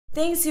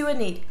Things you would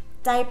need: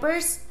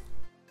 diapers,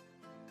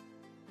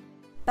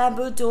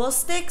 bamboo dual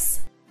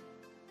sticks,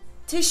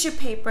 tissue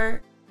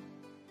paper,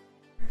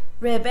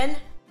 ribbon,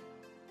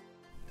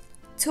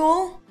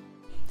 tool,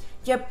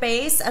 your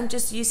base. I'm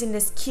just using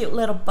this cute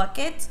little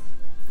bucket,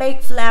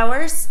 fake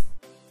flowers,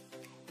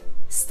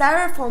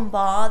 styrofoam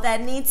ball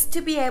that needs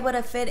to be able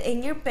to fit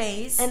in your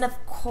base, and of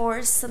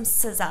course some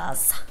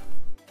scissors.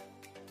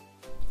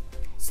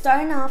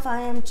 Starting off,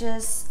 I am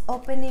just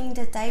opening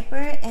the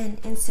diaper and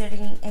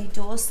inserting a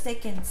dual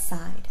stick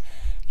inside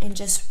and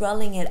just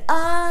rolling it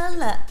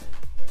all up.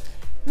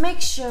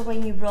 Make sure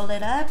when you roll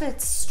it up,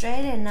 it's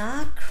straight and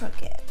not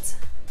crooked.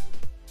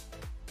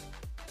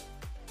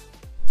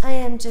 I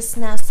am just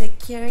now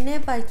securing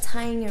it by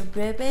tying a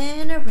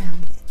ribbon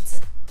around it.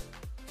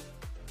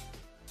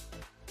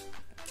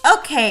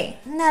 Okay,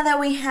 now that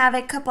we have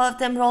a couple of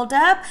them rolled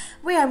up,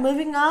 we are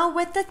moving on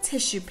with the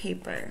tissue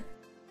paper.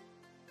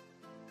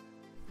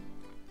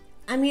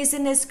 I'm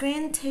using this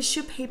green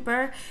tissue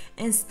paper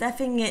and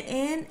stuffing it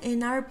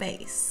in our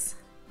base.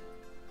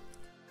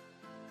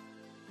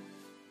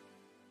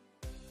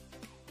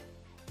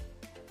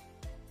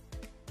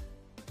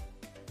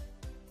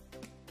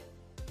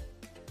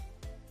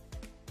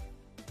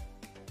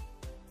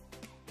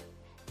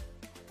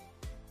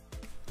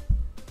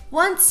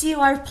 Once you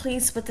are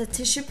pleased with the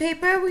tissue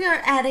paper, we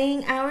are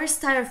adding our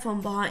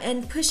styrofoam ball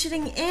and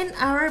pushing it in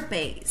our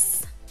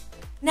base.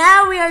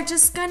 Now we are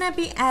just gonna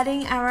be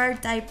adding our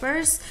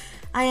diapers.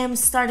 I am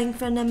starting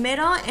from the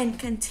middle and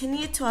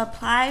continue to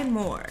apply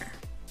more.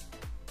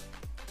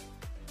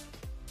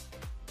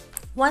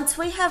 Once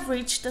we have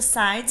reached the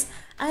sides,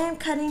 I am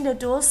cutting the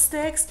dual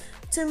sticks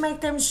to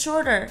make them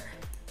shorter.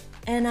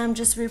 And I'm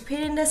just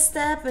repeating this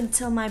step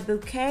until my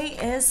bouquet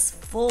is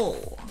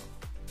full.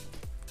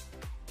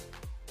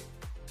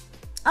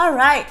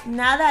 Alright,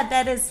 now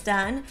that is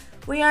done,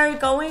 we are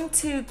going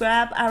to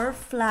grab our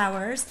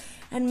flowers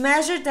and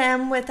measure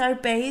them with our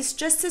base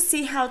just to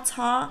see how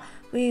tall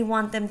we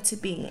want them to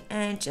be,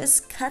 and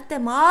just cut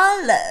them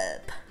all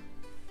up.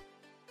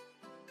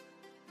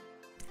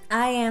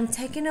 I am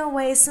taking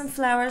away some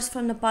flowers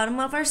from the bottom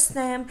of our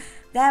stem,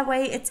 that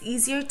way it's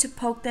easier to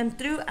poke them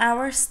through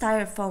our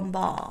styrofoam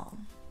ball.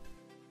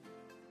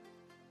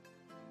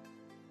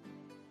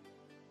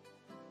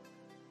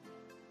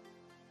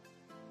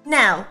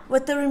 Now,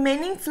 with the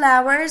remaining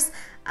flowers,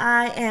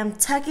 I am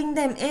tucking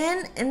them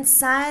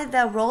inside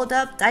the rolled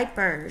up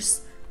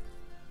diapers.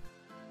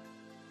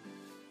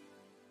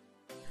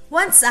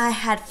 Once I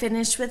had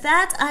finished with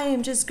that, I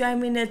am just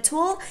grabbing the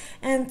tool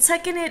and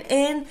tucking it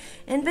in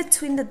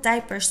between the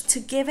diapers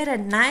to give it a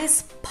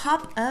nice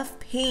pop of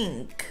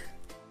pink.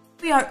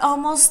 We are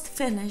almost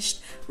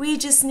finished. We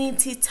just need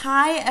to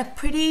tie a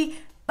pretty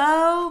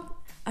bow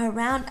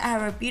around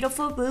our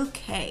beautiful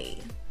bouquet.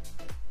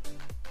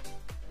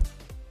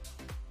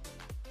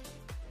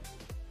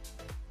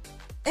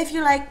 If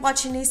you like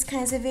watching these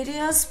kinds of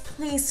videos,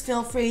 please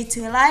feel free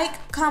to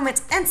like,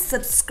 comment, and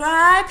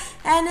subscribe.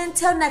 And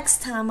until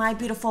next time, my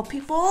beautiful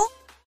people.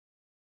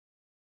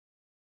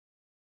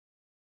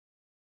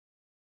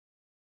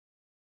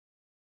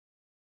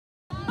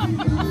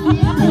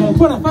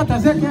 Pura falta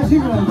seca así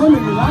como el doble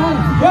de la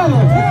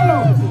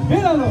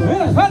míralo,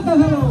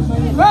 suéltaselo,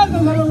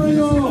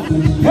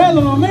 que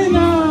lo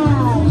domina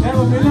las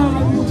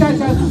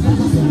muchachas,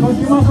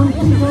 continuamos un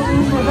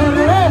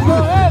eso.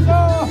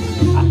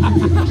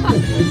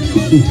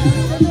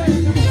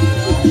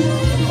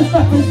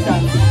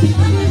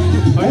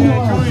 Oye,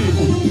 Chuy,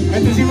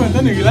 este sí es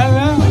Antonio Aguilar,